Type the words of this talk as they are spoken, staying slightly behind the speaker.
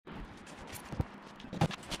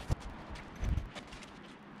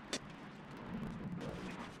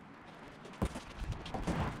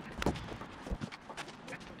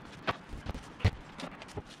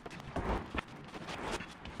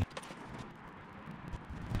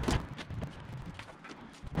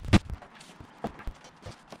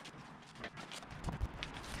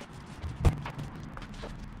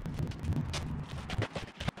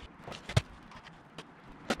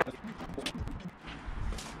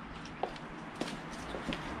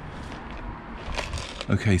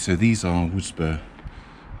Okay, so these are Woodspur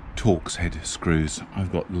Torx head screws.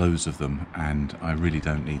 I've got loads of them and I really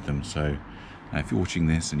don't need them. So if you're watching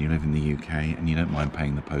this and you live in the UK and you don't mind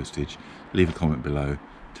paying the postage, leave a comment below,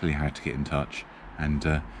 tell you how to get in touch,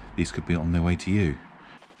 and these could be on their way to you.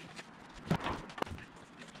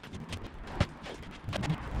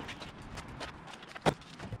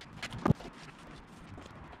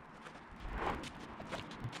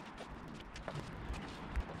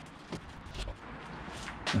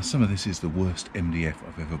 Now, some of this is the worst MDF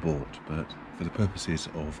I've ever bought, but for the purposes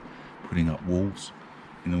of putting up walls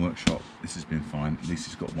in the workshop, this has been fine. At least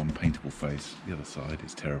it's got one paintable face. The other side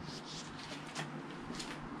is terrible.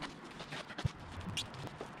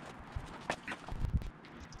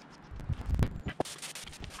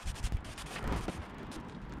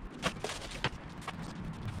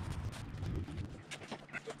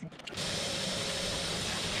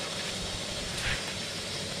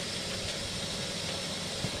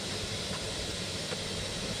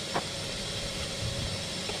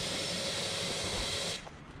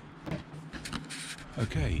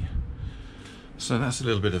 Okay, so that's a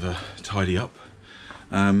little bit of a tidy up.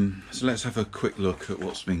 So let's have a quick look at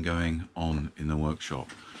what's been going on in the workshop.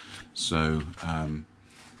 So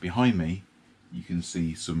behind me you can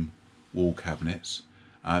see some wall cabinets.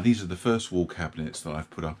 These are the first wall cabinets that I've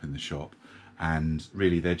put up in the shop, and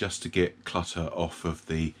really they're just to get clutter off of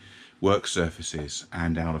the work surfaces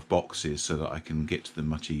and out of boxes so that I can get to them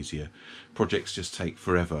much easier. Projects just take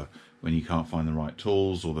forever when you can't find the right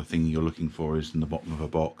tools, or the thing you're looking for is in the bottom of a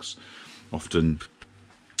box. Often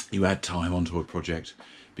you add time onto a project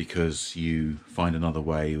because you find another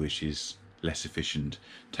way which is less efficient,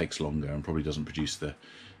 takes longer, and probably doesn't produce the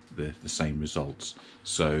same results.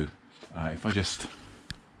 So if I just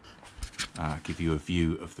give you a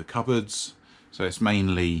view of the cupboards. So it's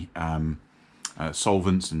mainly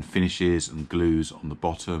solvents and finishes and glues on the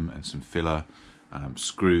bottom, and some filler,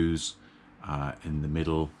 screws in the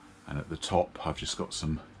middle, and at the top I've just got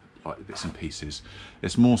some like bits and pieces.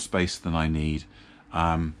 There's more space than I need.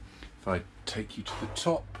 If I take you to the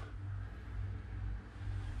top,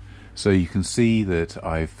 so you can see that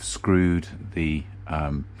I've screwed the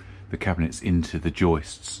cabinets into the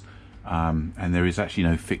joists, and there is actually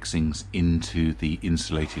no fixings into the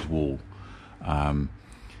insulated wall.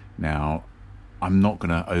 Now I'm not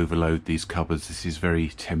going to overload these cupboards. This is very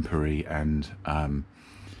temporary, and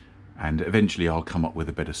eventually I'll come up with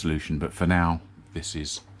a better solution, but for now this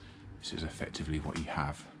is effectively what you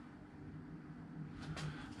have.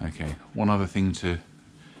 Okay, one other thing to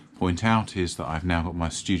point out is that I've now got my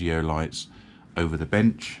studio lights over the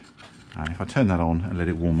bench, and if I turn that on and let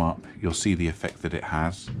it warm up, you'll see the effect that it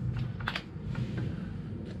has.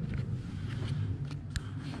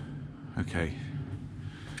 Okay,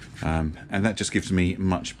 and that just gives me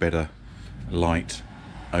much better light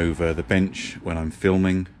over the bench when I'm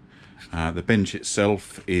filming. The bench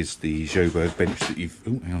itself is the Joburg bench that you've...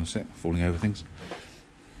 Oh, hang on a sec, falling over things.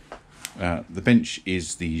 The bench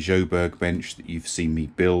is the Joburg bench that you've seen me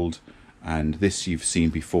build, and this you've seen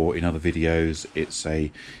before in other videos. It's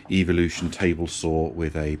a Evolution table saw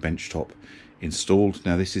with a bench top installed.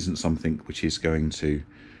 Now this isn't something which is going to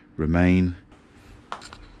remain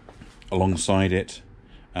alongside it,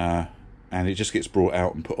 and it just gets brought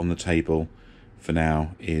out and put on the table. For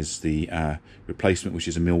now is the replacement, which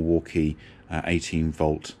is a Milwaukee 18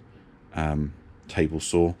 volt table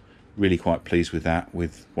saw. Really quite pleased with that,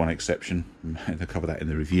 with one exception. They'll cover that in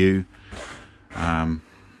the review.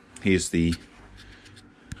 Here's the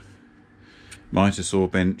miter saw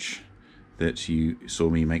bench that you saw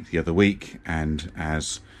me make the other week, and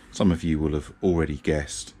as some of you will have already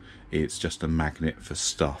guessed, it's just a magnet for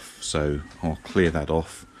stuff, so I'll clear that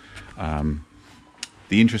off.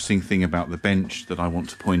 The interesting thing about the bench that I want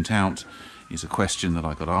to point out is a question that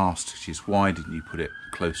I got asked, which is, why didn't you put it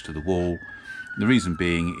close to the wall? The reason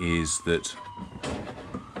being is that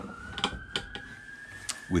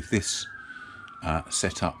with this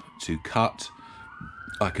setup to cut,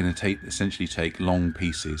 I can essentially take long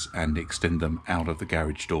pieces and extend them out of the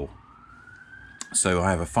garage door. So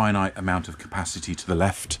I have a finite amount of capacity to the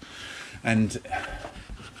left, and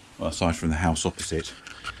well, aside from the house opposite,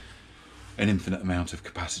 an infinite amount of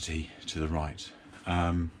capacity to the right.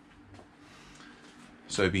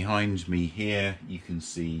 So behind me here you can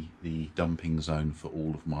see the dumping zone for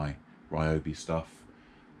all of my Ryobi stuff.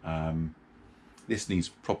 This needs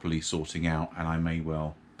properly sorting out, and I may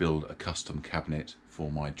well build a custom cabinet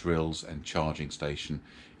for my drills and charging station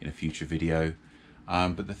in a future video.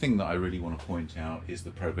 But the thing that I really want to point out is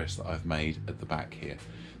the progress that I've made at the back here.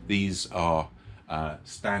 These are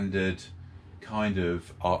standard kind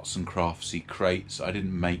of arts and craftsy crates. I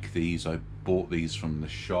didn't make these, I bought these from the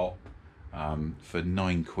shop for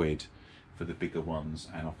 £9 for the bigger ones,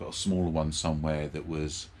 and I've got a smaller one somewhere that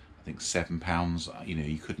was, I think, £7. You know,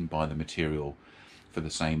 you couldn't buy the material for the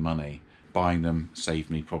same money. Buying them saved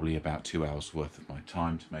me probably about 2 hours worth of my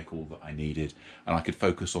time to make all that I needed, and I could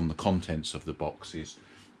focus on the contents of the boxes,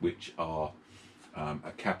 which are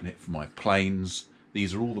a cabinet for my planes.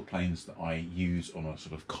 These are all the planes that I use on a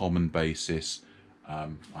sort of common basis. I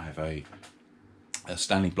have a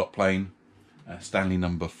Stanley block plane, Stanley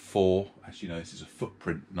number 4. As you know, this is a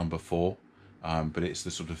footprint number 4, but it's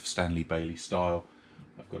the sort of Stanley Bailey style.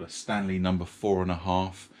 I've got a Stanley number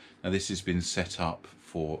 4.5. Now this has been set up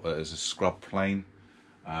for as a scrub plane.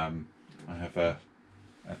 I have an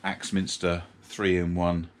Axminster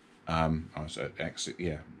 3-in-1.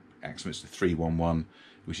 Axminster 311,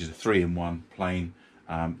 which is a 3-in-1 plane.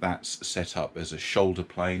 That's set up as a shoulder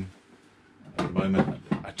plane. At the moment,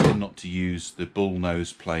 I tend not to use the bull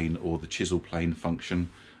nose plane or the chisel plane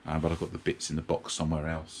function, but I've got the bits in the box somewhere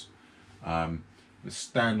else. The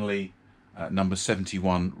Stanley number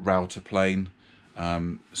 71 router plane.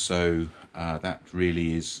 That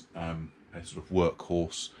really is a sort of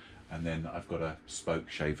workhorse. And then I've got a spoke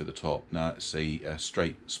shave at the top. Now it's a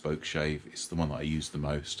straight spoke shave. It's the one that I use the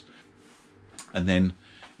most. And then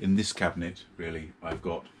in this cabinet, really, I've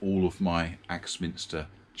got all of my Axminster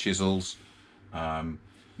chisels,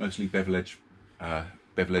 mostly bevel edge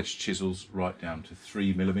chisels, right down to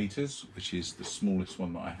 3mm, which is the smallest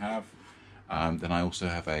one that I have. Then I also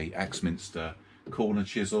have a Axminster corner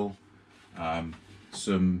chisel,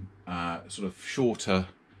 some sort of shorter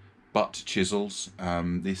butt chisels.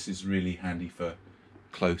 This is really handy for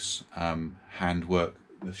close hand work.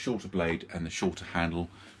 The shorter blade and the shorter handle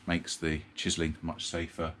makes the chiseling much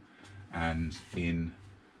safer. And in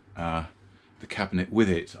the cabinet with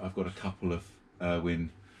it, I've got a couple of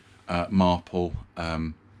Irwin Marple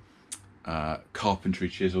carpentry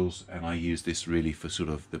chisels, and I use this really for sort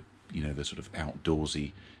of the sort of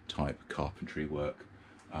outdoorsy type carpentry work.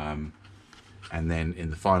 And then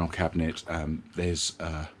in the final cabinet, there's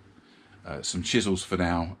some chisels for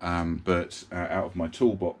now, but out of my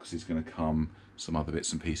toolbox is going to come some other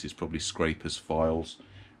bits and pieces, probably scrapers, files,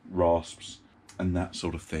 rasps, and that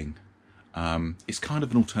sort of thing. It's kind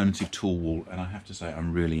of an alternative tool wall, and I have to say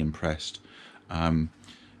I'm really impressed.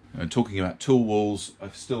 Talking about tool walls,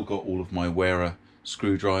 I've still got all of my Wera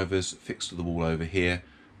screwdrivers fixed to the wall over here.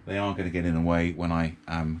 They are going to get in the way when I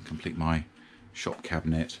complete my shop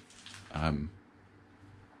cabinet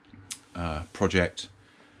project.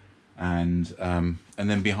 And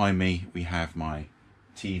then behind me we have my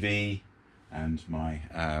TV and my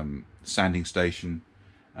sanding station.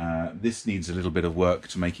 This needs a little bit of work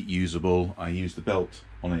to make it usable. I use the belt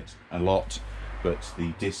on it a lot, but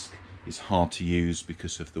the disc is hard to use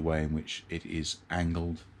because of the way in which it is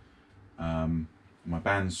angled. My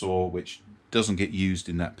bandsaw, which doesn't get used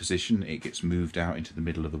in that position, it gets moved out into the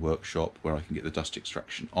middle of the workshop where I can get the dust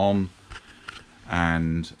extraction on.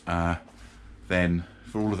 And then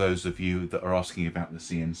for all of those of you that are asking about the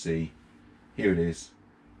CNC, here it is.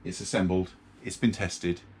 It's assembled, it's been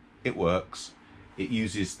tested, it works. It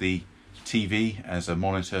uses the TV as a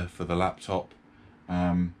monitor for the laptop,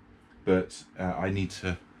 but I need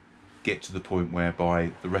to get to the point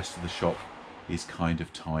whereby the rest of the shop is kind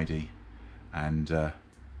of tidy, and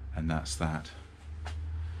that's that.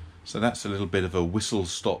 So that's a little bit of a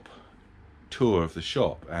whistle-stop tour of the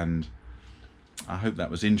shop, and I hope that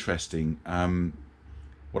was interesting.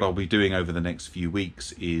 What I'll be doing over the next few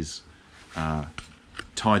weeks is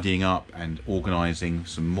tidying up and organising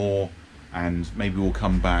some more, and maybe we'll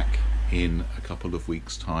come back in a couple of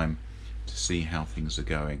weeks' time to see how things are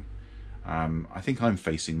going. I think I'm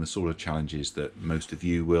facing the sort of challenges that most of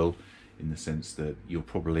you will, in the sense that you're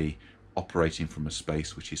probably operating from a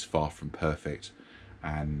space which is far from perfect,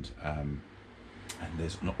 and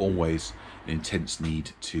there's not always an intense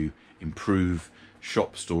need to improve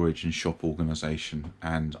shop storage and shop organisation,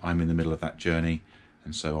 and I'm in the middle of that journey,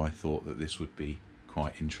 and so I thought that this would be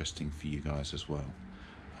quite interesting for you guys as well.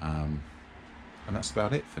 And that's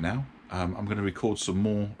about it for now. I'm going to record some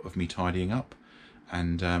more of me tidying up,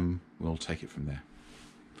 and we'll take it from there.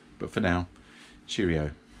 But for now,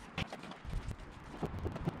 cheerio.